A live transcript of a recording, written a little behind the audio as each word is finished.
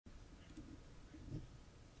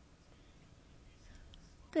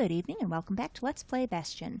Good evening and welcome back to Let's Play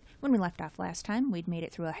Bastion. When we left off last time, we'd made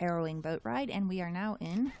it through a harrowing boat ride, and we are now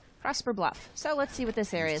in Prosper Bluff. So let's see what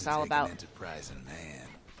this area is all about. An enterprising man,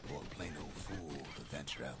 or a plain old fool, to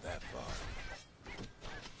venture out that far.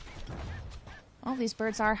 Well, these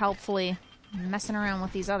birds are helpfully messing around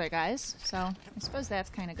with these other guys, so I suppose that's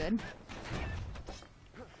kind of good.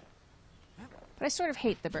 But I sort of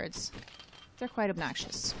hate the birds. They're quite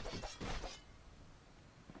obnoxious.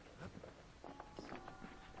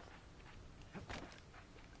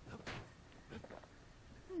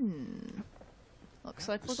 Looks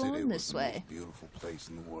like we're going this way. The most beautiful place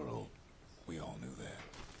in the world. We all knew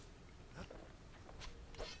that.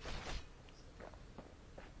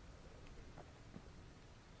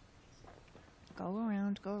 Go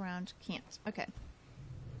around, go around. Can't. Okay.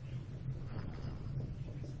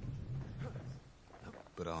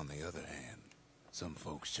 But on the other hand, some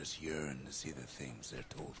folks just yearn to see the things they're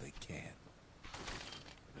told they can't.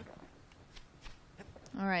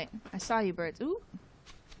 Alright, I saw you birds. Ooh!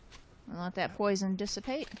 I'll let that poison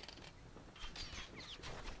dissipate.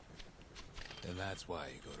 And that's why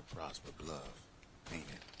you go to Prosper Bluff, ain't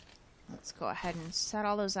it? Let's go ahead and set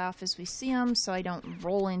all those off as we see them so I don't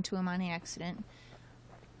roll into them on accident.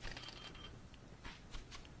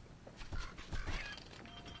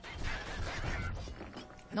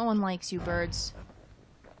 No one likes you, birds.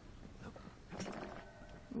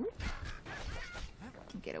 Ooh.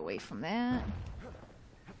 Get away from that.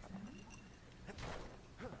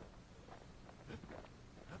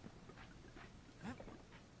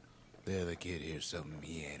 The other kid hears something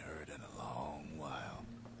he ain't heard in a long while.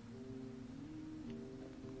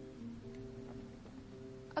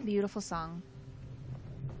 A beautiful song.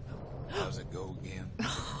 How's it go again?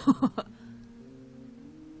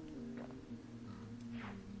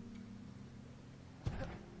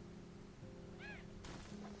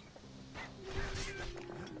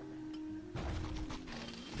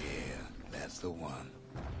 Yeah, that's the one.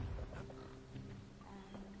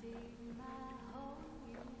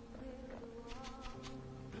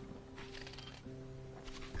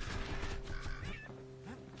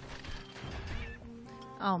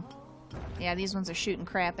 Oh, yeah, these ones are shooting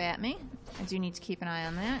crap at me. I do need to keep an eye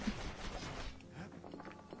on that.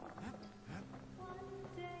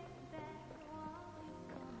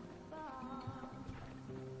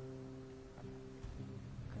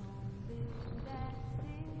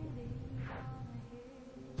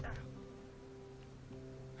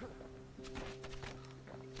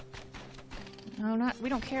 No, we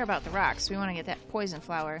don't care about the rocks. We want to get that poison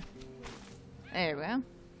flower. There we go.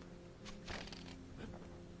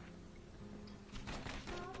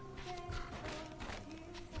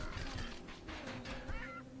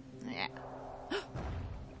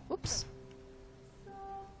 Whoops.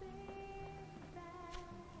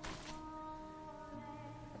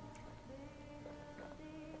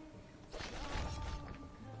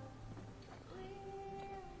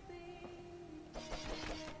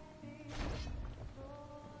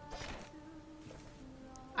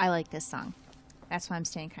 I like this song. That's why I'm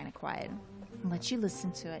staying kind of quiet. I'll let you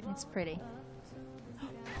listen to it. It's pretty.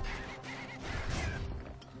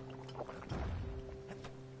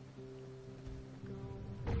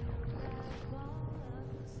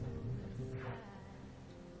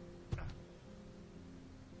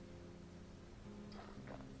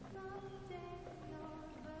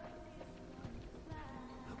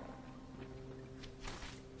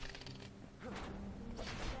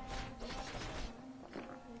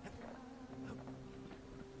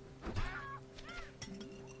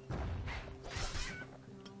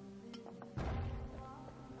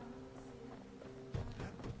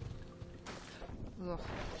 Ugh.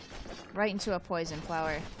 Right into a poison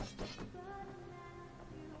flower.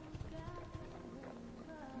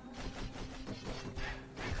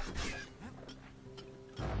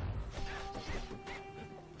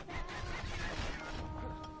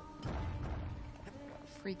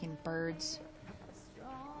 Freaking birds.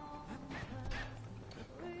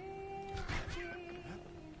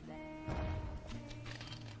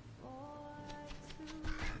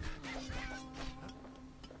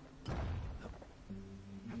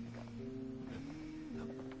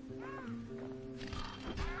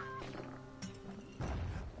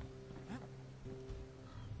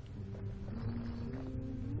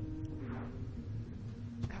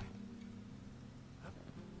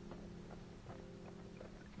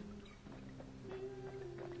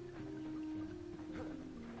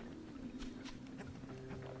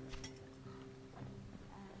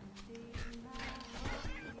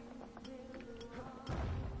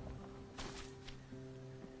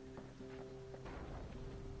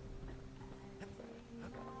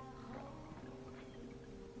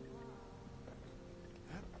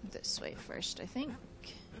 this way first, I think.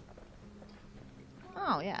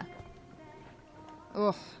 Oh, yeah.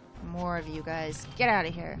 Ugh, more of you guys. Get out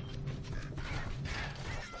of here.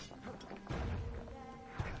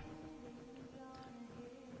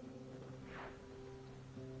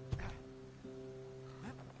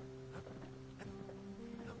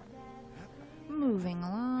 Moving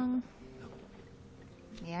along.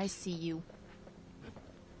 Yeah, I see you.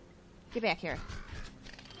 Get back here.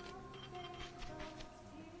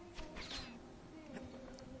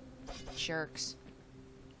 Jerks.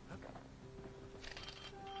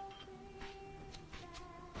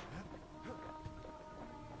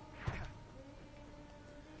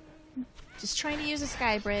 Just trying to use a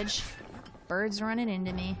sky bridge. Birds running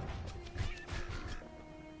into me.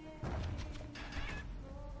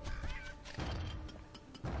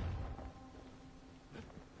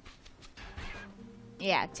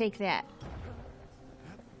 Yeah, take that.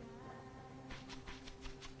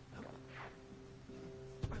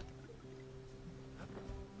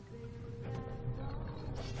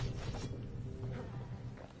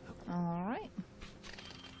 All right.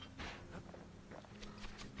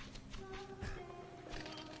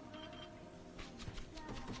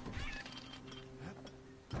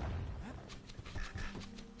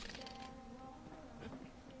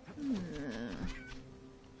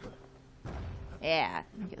 Yeah,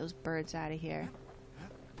 get those birds out of here.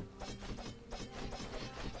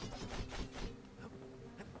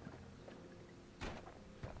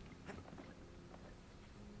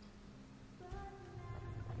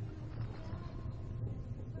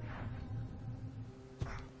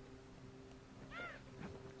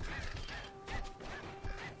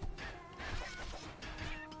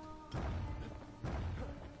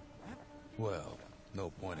 Well, no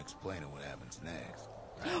point explaining what happens next.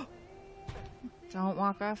 Right? Don't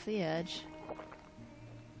walk off the edge.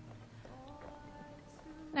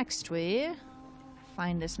 Next we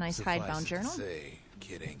find this nice Suffice hidebound it to journal. say,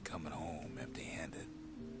 kid ain't coming home empty-handed.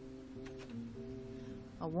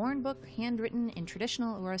 A worn book handwritten in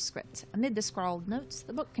traditional Ura script. Amid the scrawled notes,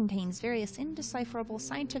 the book contains various indecipherable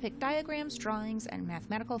scientific diagrams, drawings, and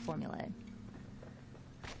mathematical formulae.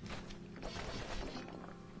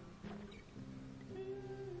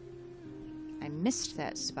 I missed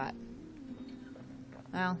that spot.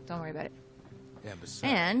 Well, don't worry about it. And besides,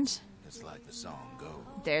 And it's like the song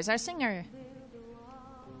goes. there's our singer.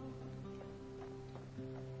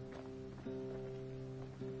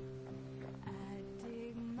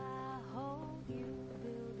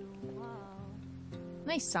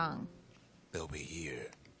 Nice song. They'll be here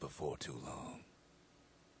before too long.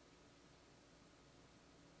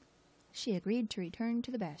 She agreed to return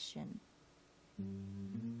to the Bastion.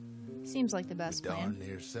 Seems like the best We darn plan.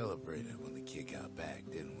 near celebrated when the kid got back,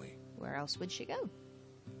 didn't we? Where else would she go?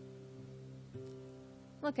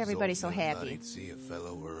 Look, everybody's so never thought happy. he'd see a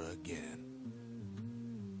fellow Ura again.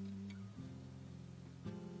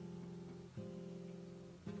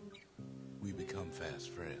 We become fast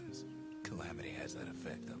friends. Calamity has that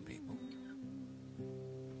effect on people.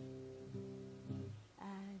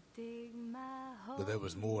 But there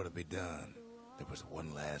was more to be done. There was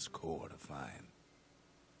one last core to find.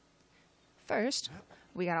 First,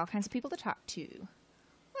 we got all kinds of people to talk to.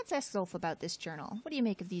 Let's ask Zolf about this journal. What do you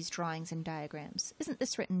make of these drawings and diagrams? Isn't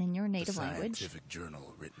this written in your native A language? scientific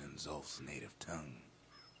journal written in Zolf's native tongue.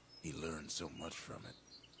 He learned so much from it.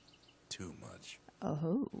 Too much.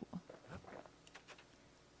 Oh.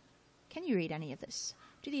 Can you read any of this?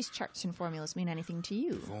 Do these charts and formulas mean anything to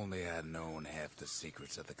you? If only I'd known half the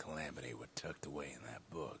secrets of the Calamity were tucked away in that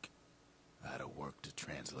book, I'd have worked to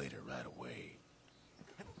translate it right away.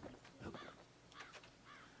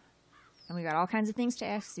 And we got all kinds of things to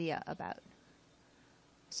ask Zia about.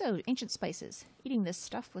 So, ancient spices. Eating this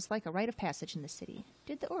stuff was like a rite of passage in the city.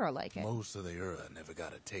 Did the Ura like it? Most of the Ura never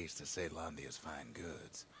got a taste of Ceylondia's fine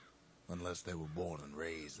goods, unless they were born and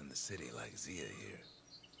raised in the city like Zia here.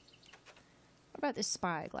 What about this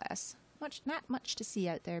spyglass? Not much to see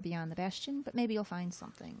out there beyond the Bastion, but maybe you'll find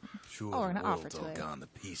something. Sure, Or an the offer world's to all it. gone to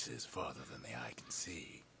pieces farther than the eye can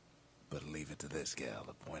see. But leave it to this gal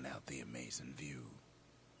to point out the amazing view.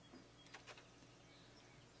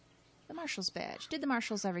 The Marshal's badge. Did the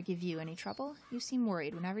Marshals ever give you any trouble? You seem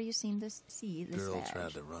worried whenever you see this Girl badge.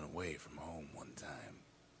 tried to run away from home one time,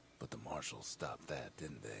 but the marshals stopped that,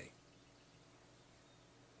 didn't they?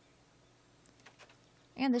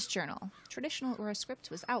 And this journal. Traditional Ura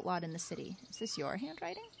script was outlawed in the city. Is this your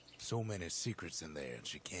handwriting? So many secrets in there, and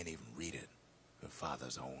she can't even read it. Her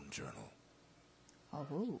father's own journal.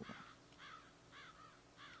 Oh.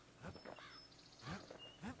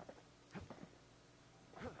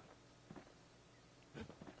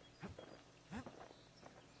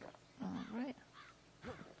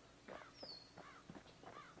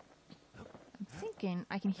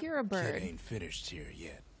 I can hear a bird. Kid ain't finished here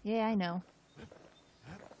yet. Yeah, I know.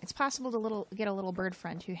 It's possible to get a little bird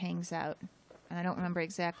friend who hangs out. And I don't remember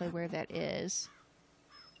exactly where that is.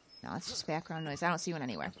 No, it's just background noise. I don't see one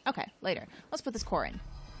anywhere. Okay, later. Let's put this core in.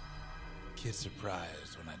 Kid's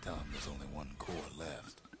surprised when I tell him there's only one core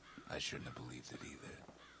left. I shouldn't have believed it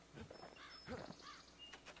either.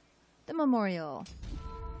 The memorial.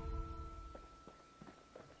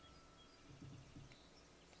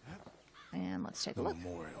 And let's take a look. The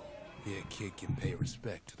memorial. Here, kid can pay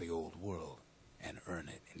respect to the old world and earn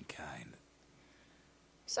it in kind.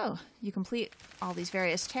 So, you complete all these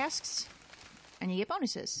various tasks, and you get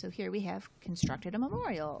bonuses. So here we have constructed a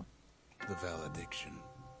memorial. The valediction.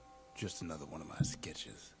 Just another one of my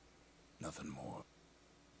sketches. Nothing more.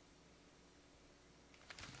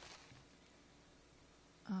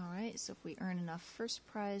 Alright, so if we earn enough first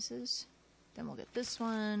prizes, then we'll get this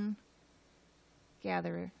one.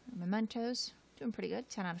 Gather mementos. Doing pretty good.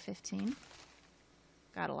 10 out of 15.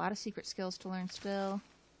 Got a lot of secret skills to learn still.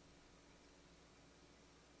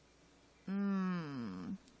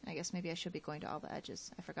 I guess maybe I should be going to all the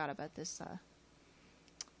edges. I forgot about this,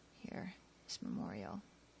 here. This memorial.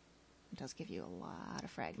 It does give you a lot of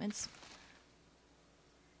fragments.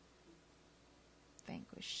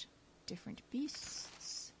 Vanquish different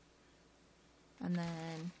beasts. And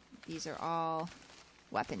then these are all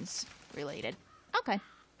weapons related. Okay.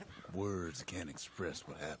 Words can't express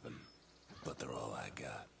what happened, but they're all I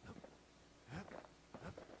got.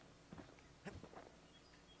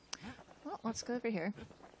 Well, let's go over here.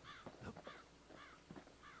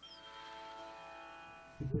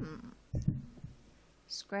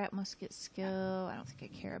 Scrap musket skill. I don't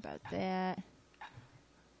think I care about that.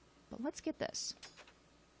 But let's get this.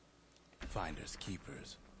 Finders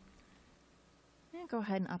keepers. And go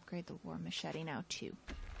ahead and upgrade the war machete now, too.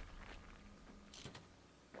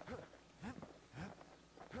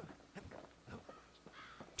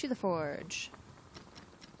 To the forge.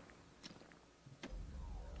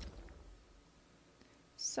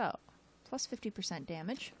 So, plus 50%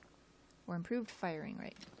 damage, or improved firing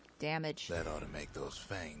rate. Damage. That ought to make those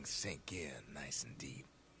fangs sink in nice and deep.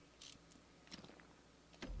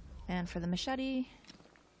 And for the machete,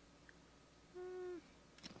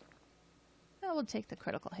 I will take the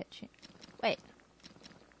critical hit. Wait.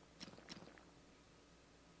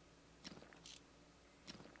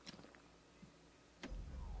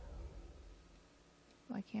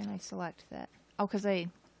 Why can't I select that? Oh, because I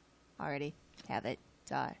already have it.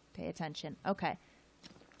 Duh. Pay attention. Okay.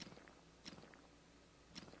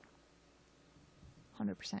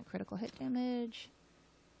 100% critical hit damage.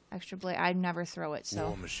 Extra blade. I never throw it, so...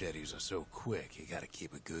 War machetes are so quick, you gotta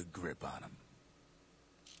keep a good grip on them.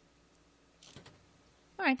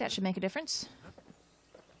 Alright, that should make a difference.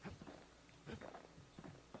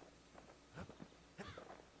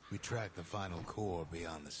 We track the final core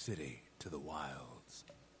beyond the city to the wilds.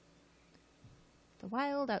 The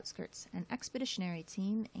Wild Outskirts. An expeditionary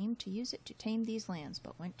team aimed to use it to tame these lands,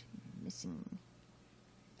 but went missing.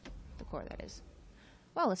 The core, that is.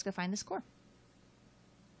 Well, let's go find this core.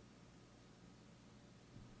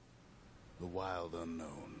 The wild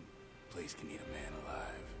unknown. Place can eat a man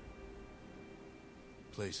alive.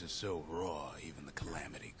 Place is so raw, even the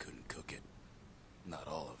calamity couldn't cook it. Not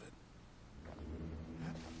all of it.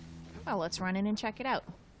 Well, let's run in and check it out.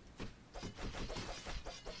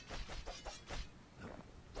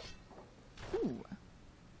 Ooh.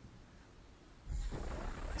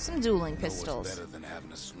 Some dueling pistols. What's better than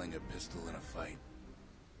having a slinger pistol in a fight?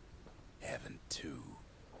 Having two.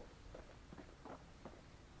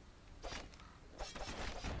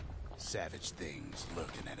 Savage things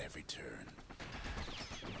lurking at every turn.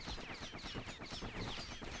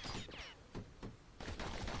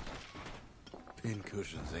 Pin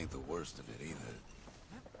cushions ain't the worst of it either.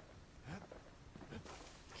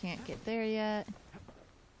 Can't get there yet.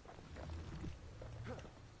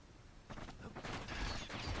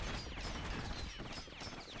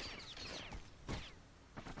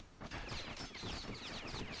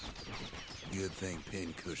 Good thing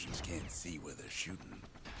pin cushions can't see where they're shooting.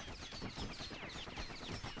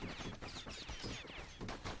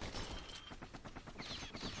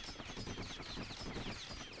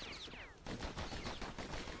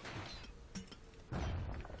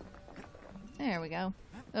 There we go.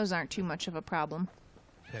 Those aren't too much of a problem.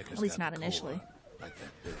 Pecker's At least got not the initially. core, like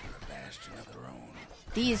that bit of the Bastion of their own.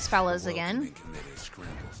 These fellas The again. welcoming committee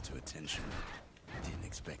scrambles to attention. Didn't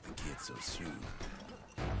expect the kid so soon.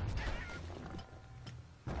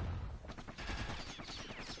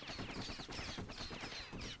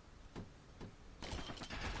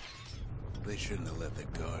 They shouldn't have let their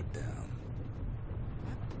guard down.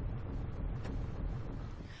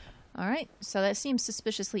 Alright, so that seems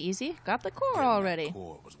suspiciously easy. Got the core Getting already. that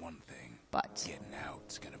core was one thing. But Getting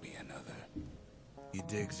out's gonna be another. He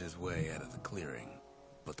digs his way out of the clearing,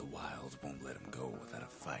 but the wilds won't let him go without a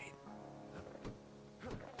fight.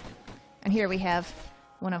 and here we have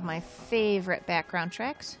one of my favorite background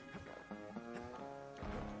tracks.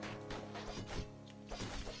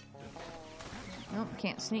 Nope,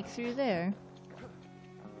 can't sneak through there.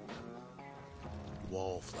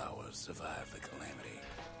 Wallflowers survive the calamity.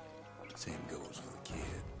 Same goes for the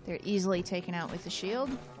kid. They're easily taken out with the shield.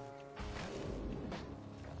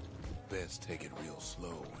 Best take it real slow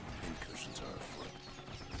when pincushions are afoot.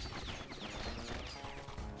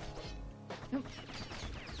 Nope.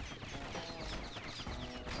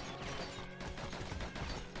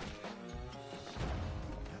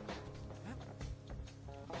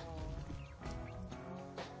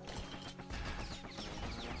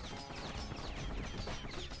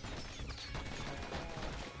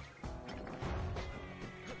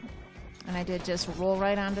 And I did just roll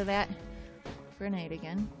right onto that grenade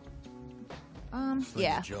again.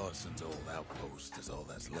 Yeah. Jawson's old outpost is all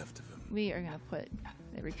that's left of him. We are going to put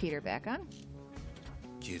the repeater back on.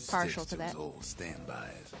 Kid Partial sticks to that. his old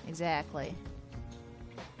standbys. Exactly.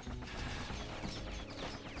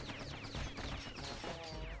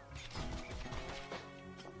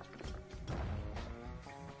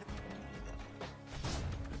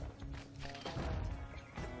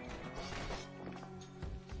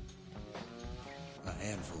 A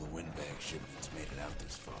handful of windbag shipments made it out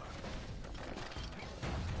this far.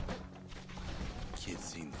 Kid's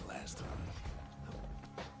seen the last of them.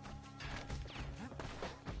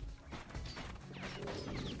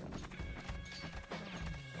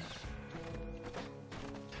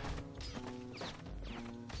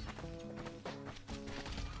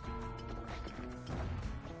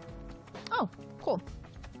 Oh, cool.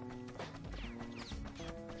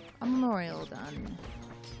 A memorial done.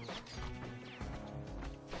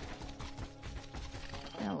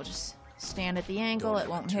 Now we'll just stand at the angle. Don't It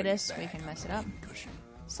won't ever hit turn us. your We back can on mess the it up. pincushion.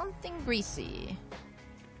 Something greasy.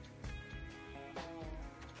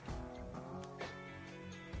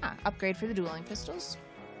 Ah, upgrade for the dueling pistols.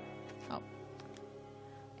 Oh.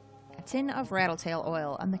 A tin of rattletail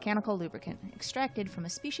oil, a mechanical lubricant, extracted from a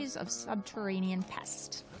species of subterranean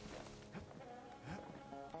pest.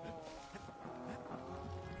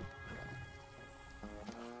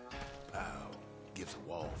 Pow. Gives a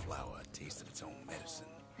wallflower a taste of its own medicine.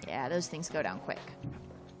 Yeah, those things go down quick.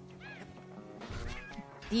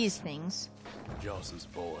 These things. Jawson's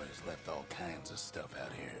boys left all kinds of stuff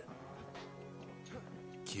out here.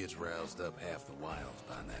 Kids roused up half the wilds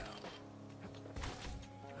by now.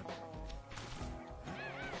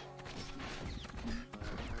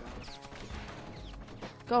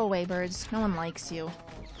 Go away, birds. No one likes you.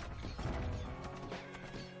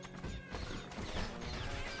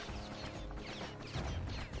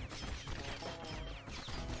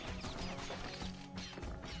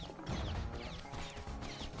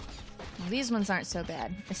 These ones aren't so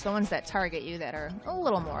bad. It's the ones that target you that are a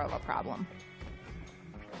little more of a problem.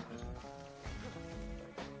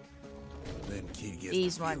 Then kid gets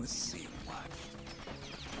These the feeling ones. he's being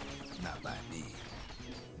watched. Not by me,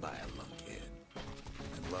 by a lunkhead.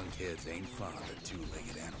 And lunkheads ain't fond of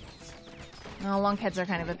two-legged animals. Oh, lunkheads are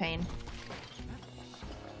kind of a pain.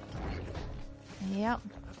 Yep.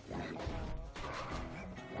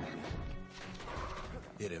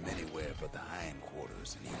 Hit him anywhere but the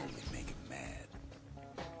hindquarters, and he only make him mad.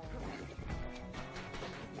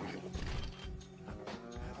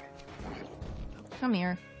 Come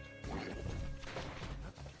here.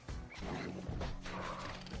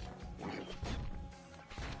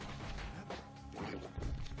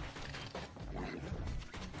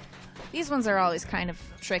 These ones are always kind of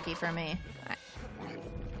tricky for me.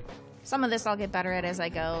 Some of this I'll get better at as I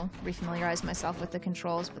go, refamiliarize myself with the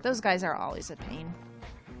controls, but those guys are always a pain.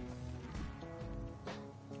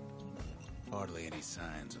 Hardly any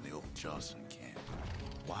signs of the old Jawson camp.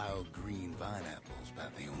 Wild green vine apples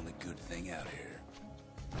about the only good thing out here.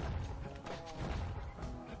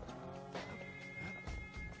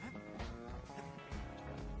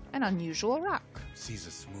 An unusual rock. Sees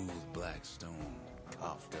a smooth black stone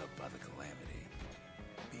coughed up by the calamity.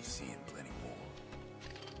 Be seeing plenty more.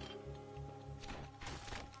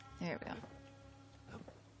 There we go.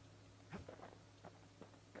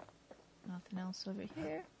 Nothing else over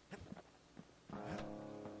here.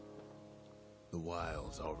 The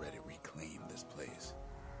wilds already reclaimed this place.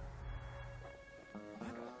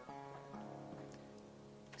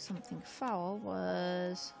 Something foul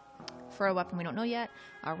was... For a weapon we don't know yet,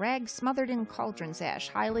 a rag smothered in cauldron's ash,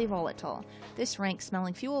 highly volatile. This rank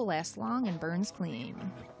smelling fuel lasts long and burns clean.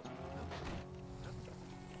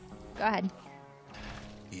 Go ahead.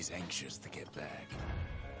 He's anxious to get back.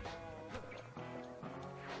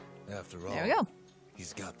 After all, There we go.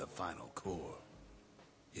 he's got the final core.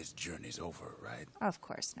 His journey's over, right? Of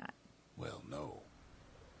course not. Well, no.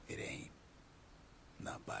 It ain't.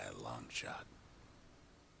 Not by a long shot.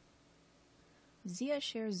 Zia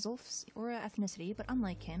shares Zulf's Aura ethnicity, but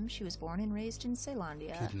unlike him, she was born and raised in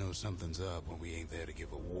Ceylondia. Kid knows something's up when we ain't there to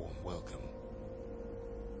give a warm welcome.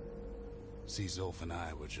 See, Zulf and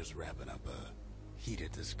I were just wrapping up a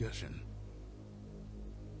heated discussion.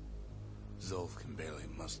 Zulf can barely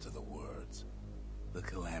muster the words. The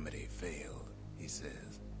calamity failed, he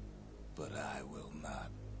says. But I will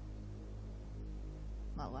not.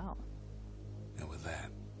 Well, well. And with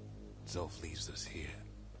that, Zulf leaves us here,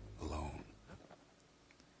 alone.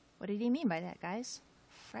 What did he mean by that, guys?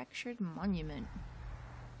 Fractured monument.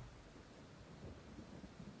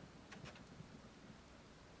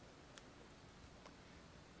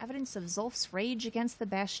 Evidence of Zulf's rage against the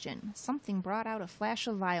Bastion. Something brought out a flash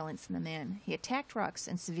of violence in the man. He attacked Rux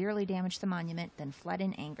and severely damaged the monument, then fled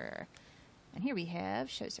in anger. And here we have,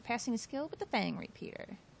 shows surpassing skill with the Fang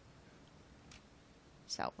Repeater.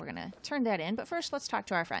 So, we're going to turn that in, but first let's talk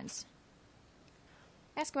to our friends.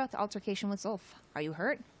 Ask about the altercation with Zulf. Are you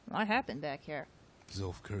hurt? What happened back here?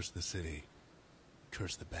 Zulf cursed the city,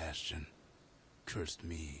 cursed the Bastion, cursed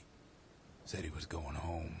me, said he was going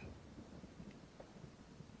home.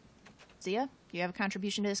 Zia, do you have a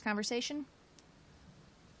contribution to this conversation?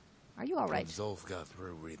 Are you alright? When Zulf got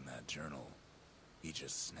through reading that journal, he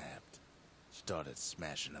just snapped. Started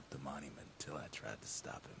smashing up the monument till I tried to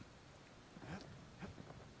stop him.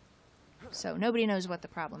 So, nobody knows what the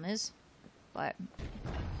problem is, but...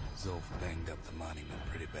 Zulf banged up the monument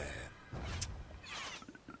pretty bad.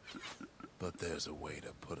 But there's a way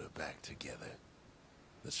to put it back together.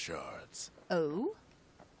 The shards. Oh?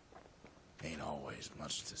 Ain't always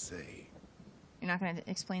much to say. You're not going to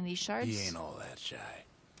explain these shards? He ain't all that shy.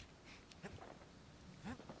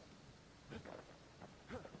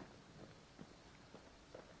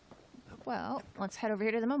 Well, let's head over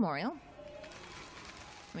here to the memorial.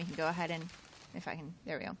 We can go ahead and, if I can,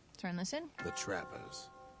 there we go, turn this in. The trappers.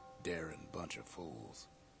 Daring bunch of fools.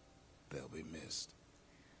 They'll be missed.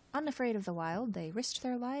 Unafraid of the wild, they risked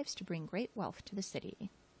their lives to bring great wealth to the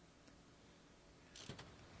city.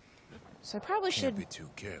 So I probably Can't should be too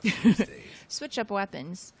careful these days. switch up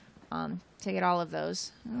weapons to get all of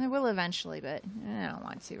those. I will eventually, but I don't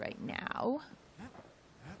want to right now.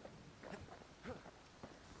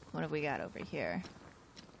 What have we got over here?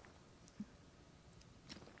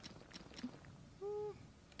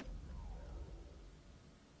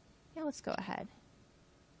 Yeah, let's go ahead.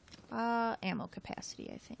 Ammo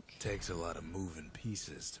capacity, I think. Takes a lot of moving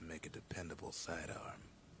pieces to make a dependable sidearm.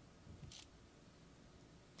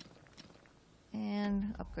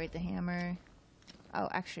 And upgrade the hammer. Oh,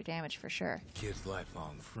 extra damage for sure. Kid's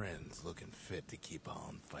lifelong friends looking fit to keep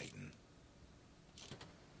on fighting.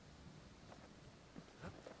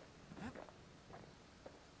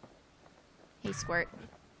 Hey, Squirt.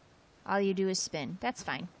 All you do is spin. That's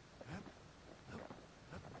fine.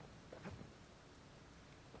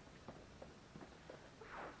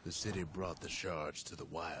 The city brought the shards to the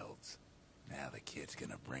wilds. Now the kid's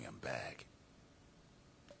gonna bring them back.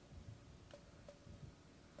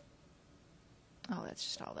 Oh, that's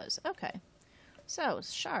just all those. Okay. So,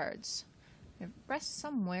 shards. They rest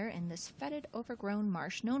somewhere in this fetid, overgrown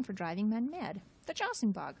marsh known for driving men mad. The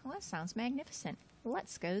Jossing Bog. Well, that sounds magnificent.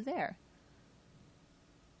 Let's go there.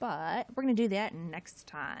 But we're going to do that next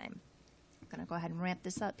time. I'm going to go ahead and wrap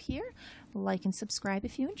this up here. Like and subscribe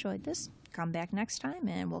if you enjoyed this. Come back next time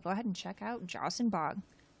and we'll go ahead and check out Jossing Bog.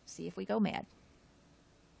 See if we go mad.